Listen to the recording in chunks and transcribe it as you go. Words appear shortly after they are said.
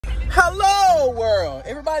Hello, world.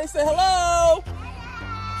 Everybody say hello.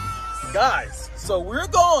 Guys, so we're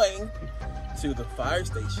going to the fire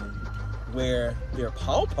station where their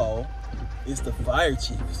pawpaw is the fire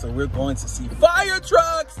chief. So we're going to see fire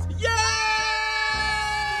trucks. Yay!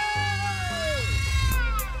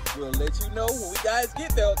 We'll let you know when we guys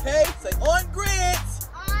get there, okay? Say on grits.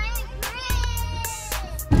 On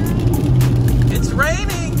grits. It's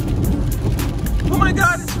raining. Oh my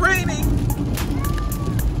God, it's raining.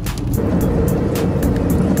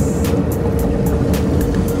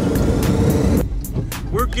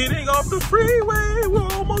 We're getting off the freeway. We're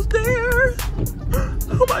almost there.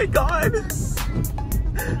 Oh my God.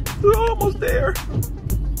 We're almost there.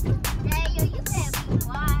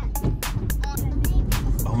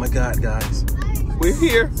 Oh my God, guys. We're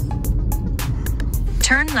here.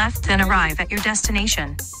 Turn left, then arrive at your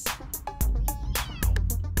destination.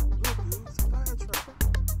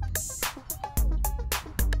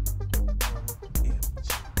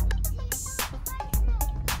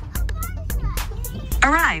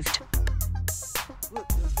 Arrived.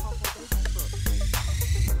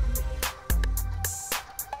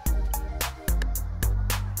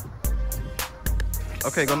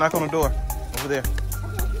 Okay, go knock on the door over there.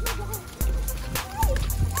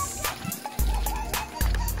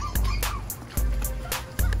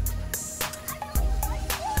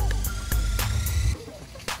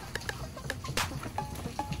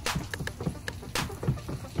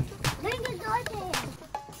 Bring the door to him.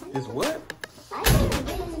 Is what? I haven't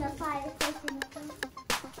been in a fire station before.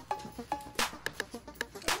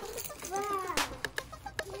 Wow.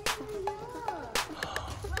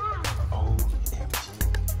 Wow. OMG.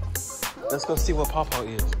 Let's go see what Pawpaw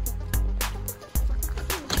is.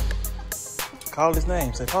 Call his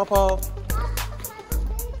name. Say, Pawpaw.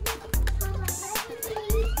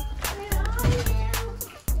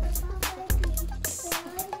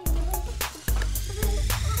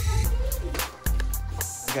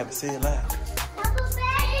 You got to say it loud. Papa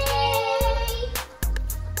baby!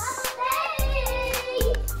 Papa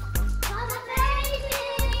baby! Papa baby!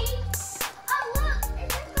 Oh look,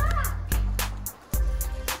 it's a car!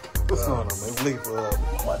 What's going on, man? We leave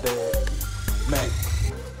my dad, Mac.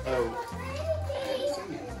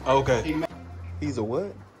 Oh, okay. He's a what?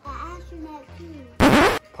 An astronaut too.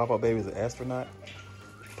 Pawpaw Baby's an astronaut?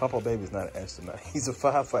 Pawpaw Baby's not an astronaut. He's a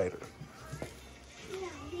firefighter. Yeah,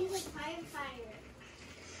 he's a firefighter.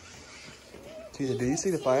 TJ, do you see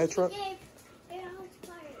the fire truck? They're all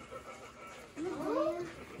fire.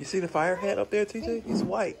 You see the fire hat up there, TJ? He's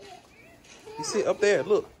white. You see it up there,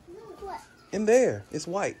 look. What? In there, it's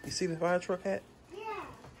white. You see the fire truck hat? Yeah.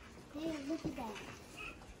 Hey, look at that.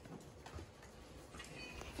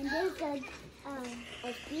 And there's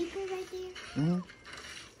a speaker right there. Mm-hmm.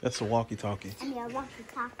 That's a walkie-talkie. I mean, a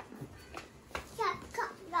walkie-talkie.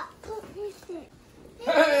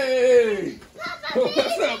 Hey! Papa,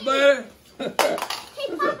 What's up, man? Hey,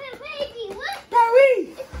 Papa, baby, what? Hurry!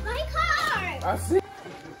 It's my car! I see.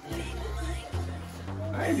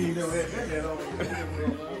 I didn't even know that.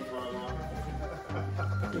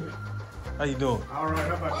 How you doing? All right,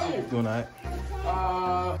 how about you? Doing all right?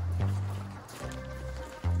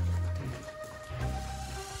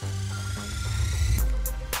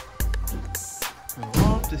 We're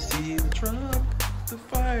off to see the truck, the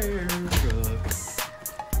fire truck.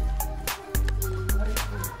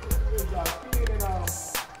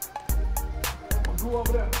 Who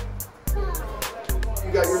over there?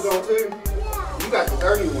 You got yours on too? You got the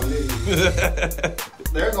dirty one, didn't you?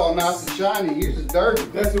 Theirs all nice and shiny. Yours is dirty.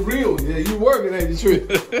 That's the real one. Yeah, you working, ain't you, Tree?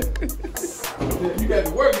 Yeah, you got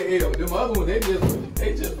to work at it. Them other ones, they just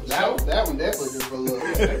that one definitely just for love.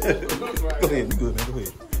 Go ahead, you good, man. Go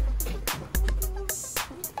ahead.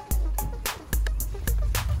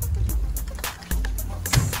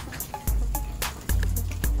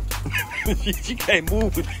 She can't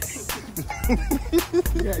move it.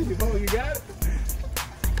 Yeah, you got it?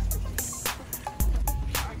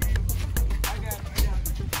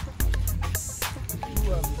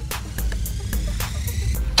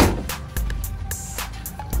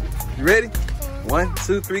 You ready? 1,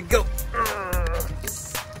 2, 3, go.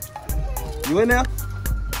 You in now?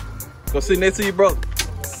 Go sit next to your brother.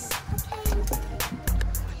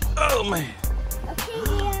 Oh, man.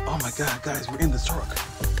 Oh, my God, guys, we're in the truck.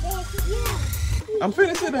 I'm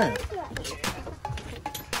finna sit down.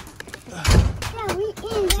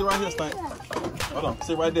 Sit right here, Stank. Hold on,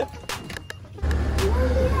 sit right there.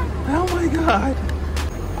 Oh my God.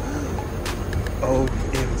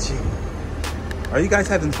 OMG. Are you guys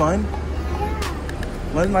having fun?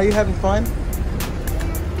 London, are you having fun?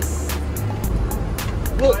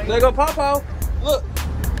 Look, there go Pawpaw. Look.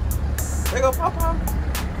 There go Pawpaw.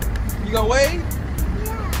 You gonna wave?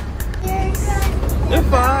 Yeah. The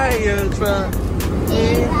fire truck.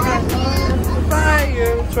 The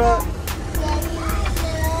fire truck.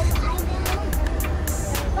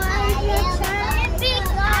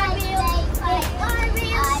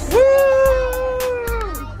 Woo!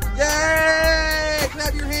 Yay!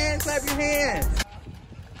 Clap your hands, clap your hands.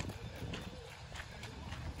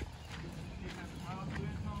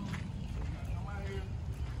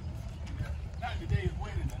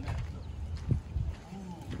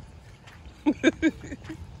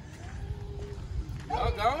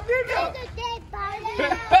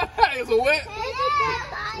 It's a wet.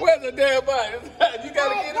 Where's the dead body? You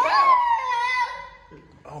gotta get him out.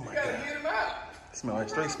 Oh my You gotta God. get him out. Smell like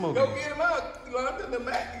straight smoke. Go get him out. You go to the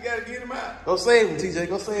Mac. You gotta get him out. Go save him, TJ.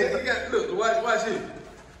 Go save Yeah, him. you got look. Watch it.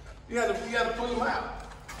 You gotta pull him out.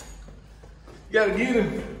 You gotta get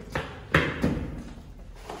him.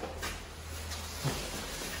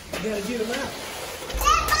 You gotta get him out.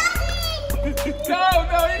 No, that's another.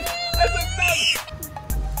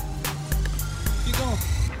 Keep going.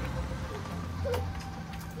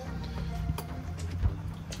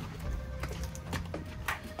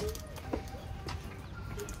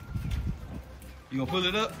 You gonna pull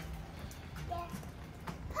it up?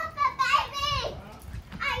 Papa, baby!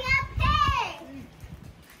 I am here!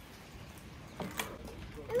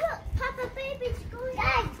 Look, Papa, baby's going.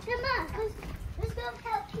 Guys, come on. Let's go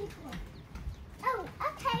help people. Oh,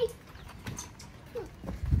 okay.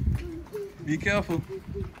 Be careful.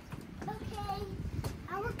 Okay.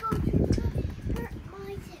 I will go to hurt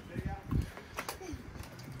my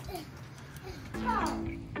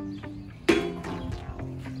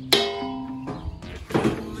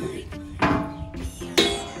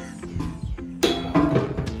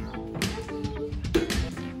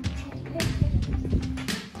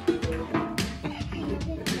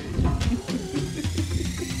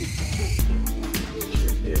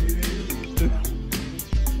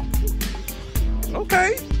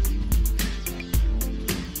Okay.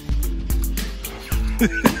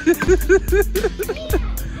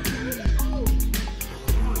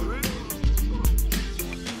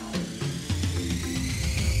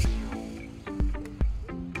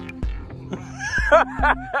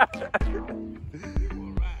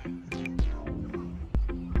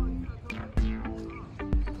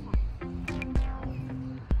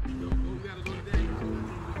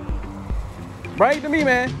 Bring it to me,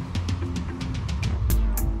 man.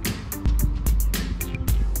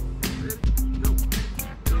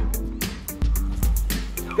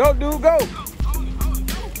 Go, dude, go.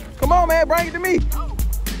 Come on, man, bring it to me.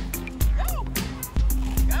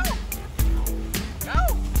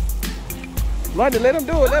 London, let him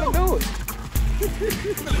do it, let him do it.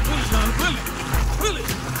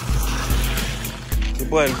 Your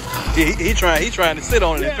boy, he trying to sit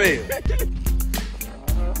on it and fail.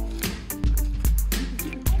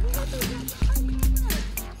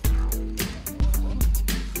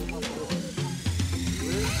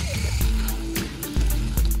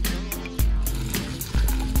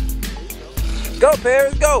 Go,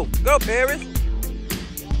 Paris, go. Go, Paris.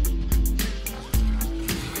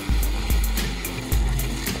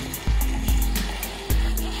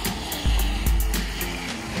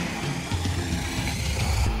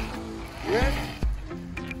 You ready?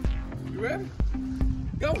 You ready?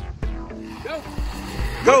 Go. Go.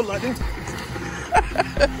 Go, London.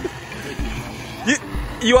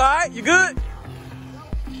 You all right? You good?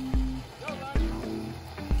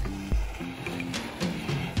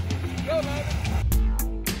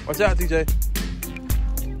 Watch out, TJ.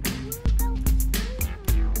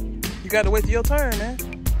 You gotta wait till your turn, man.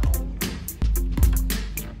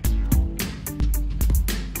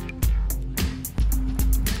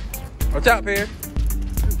 Watch out, Perry.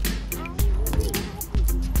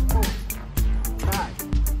 5,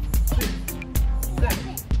 6,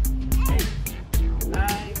 7, 8,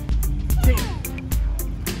 9,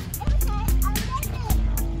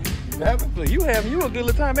 10. You having you a good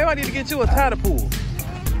little time. Maybe I need to get you a tighter pool.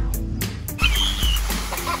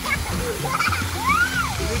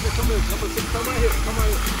 Come right here. Come right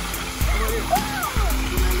here. Come right here.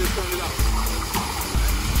 Now let's turn it off.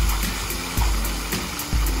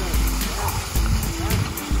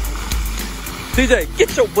 TJ, get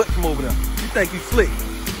your butt from over there. You think you slick.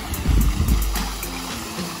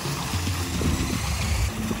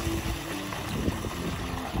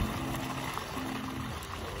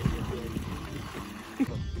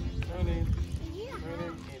 Turn in,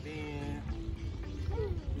 and then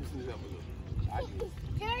loosen it up a little.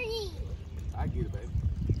 I get it, baby.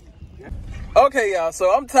 Yeah. Okay, y'all,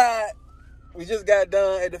 so I'm tired. We just got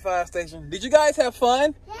done at the fire station. Did you guys have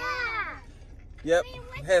fun? Yeah. Yep.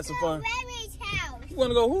 We had some fun. Red's house. You want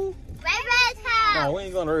to go who? Red's house. No, we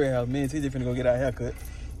ain't going to Red House. Me and TJ finna go get our haircut.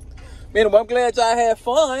 Anyway, I'm glad y'all had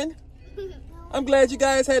fun. I'm glad you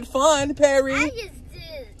guys had fun, Perry. I just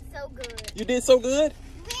did so good. You did so good?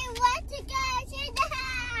 We want to go to the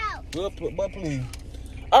house. Good, but please.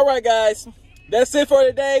 All right, guys. That's it for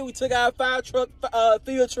today. We took our fire truck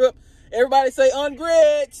field trip. Everybody say on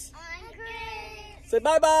grits. On grid. Say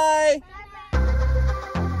bye-bye. Bye.